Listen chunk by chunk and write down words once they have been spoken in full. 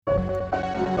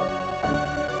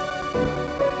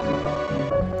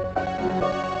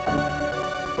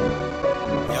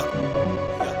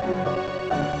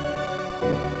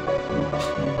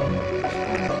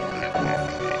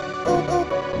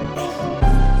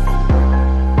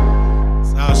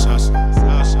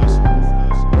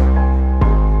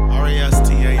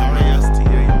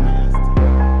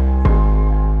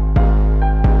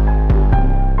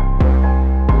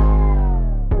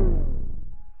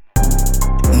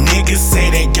Niggas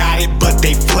say they got it, but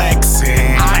they flexin'.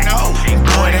 I know.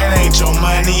 Boy, that ain't your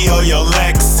money or your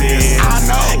Lexus. I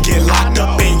know. Get locked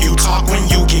up and you talk when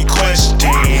you get questioned.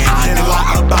 Then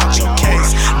lie about your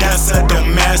case, that's a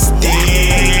domestic.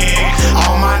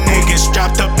 All my niggas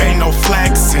strapped up, ain't no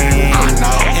flexin'. I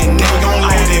know. And they gon'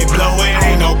 let it blow, it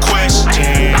ain't no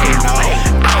question.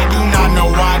 I do not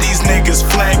know why these niggas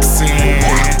flexin'.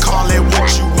 Call it what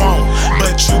you want,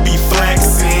 but you be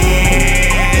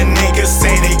flexin'. Niggas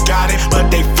say they got it, but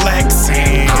they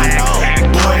flexin'. I know.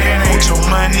 Boy, that ain't your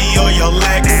money or your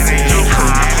Lexus.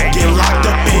 Get locked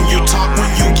up and you talk when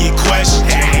you get questioned.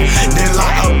 Then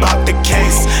lie about the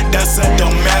case, that's a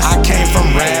domestic. I came from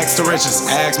rags to riches.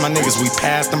 Ask my niggas, we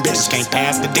passed them bitches. Can't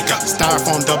pass the dick up.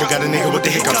 Styrofoam double, got a nigga with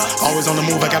the hiccups. Always on the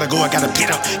move, I gotta go, I gotta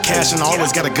get up. Cash and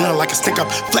always got a gun like a stick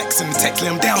up. Flexin' the text, lay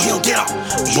him down, he'll get up.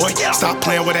 Boy, stop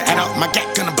playing with it, add up. My gat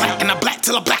gonna black and I black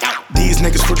till I black out. These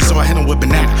niggas fruity, so I hit them with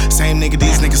banana. Same nigga,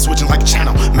 these niggas switching like a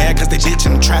channel. Mad cause they bitch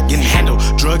in the trap, getting handled.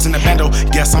 Drugs in the bando,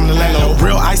 guess I'm the landlord.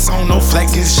 Real ice on, no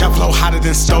flex, get chef low, hotter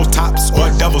than stove tops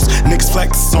or devils. Niggas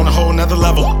flex on a whole nother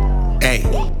level. Ayy.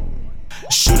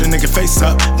 Shoot a nigga face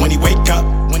up when he wake up,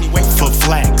 for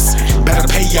flex. Better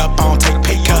pay up, I don't take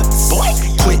pay cuts. Boy,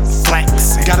 quit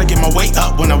flex. Gotta get my weight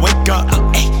up when I wake up.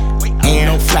 And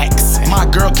no flex. My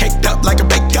girl caked up like a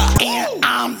baker. And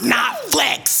I'm not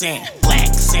flexing.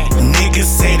 Niggas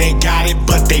say they got it,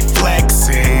 but they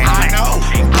flexing. I know.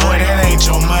 Boy, that ain't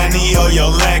your money or your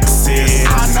Lexus.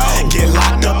 I know. Get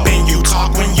locked up and you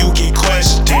talk when you get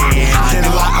questioned. Then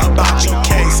lie about your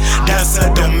case, that's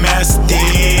a domestic.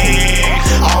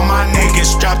 All my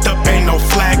niggas strapped up, ain't no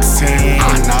flexing.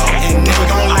 I know. And they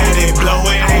gon' let it blow,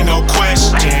 it ain't no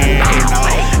question.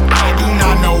 I do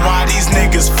not know why these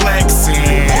niggas flexing.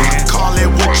 Call it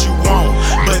what you want,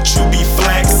 but you be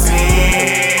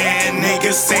flexing.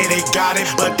 Niggas say they got it,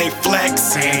 but they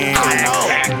flexin'. I know.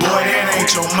 Boy, that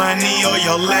ain't your money or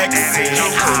your Lexus.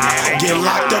 Get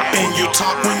locked up and you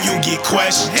talk when you get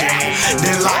questioned.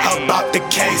 Then lie about the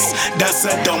case, that's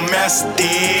a domestic.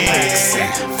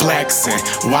 Flexin',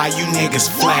 why you niggas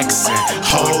flexin'?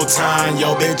 Whole time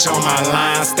your bitch on my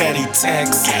line, steady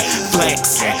textin'.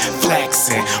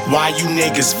 Flexin', why you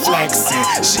niggas flexin'?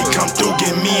 She come through,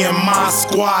 get me and my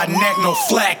squad, neck no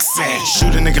flexin'.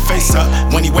 Shoot a nigga face up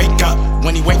when he wake up,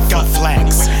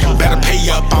 flex. Better pay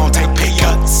up, I don't take pay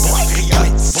cuts.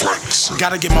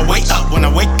 Gotta get my weight up when I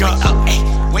wake up.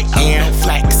 And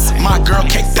flex. My girl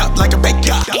caked up like a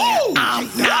baker. I'm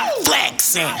not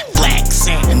flexing.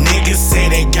 Niggas say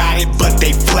they got it, but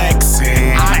they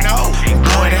flexing. I know.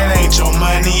 Boy, that ain't your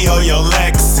money or your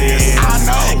Lexus. I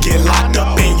know. Get locked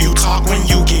up and you talk when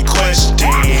you get questioned.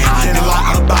 Then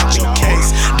lie about your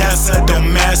case, that's a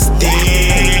domestic.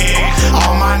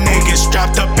 All my niggas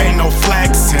strapped up, ain't no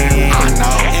flexing. I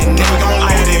know. And they gon'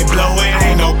 let it blow, it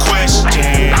ain't no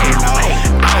question.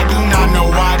 I do not know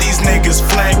why these niggas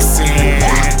flexing.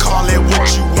 Call it what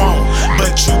you want,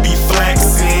 but you be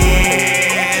flexing.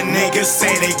 Niggas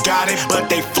say they got it, but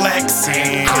they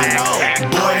flexing. I know.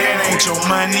 Boy, that ain't your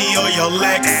money or your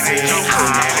Lexus.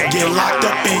 Get locked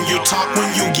up and you talk when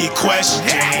you get questioned.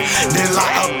 Then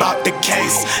lie about the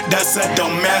case, that's a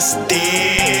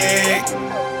domestic.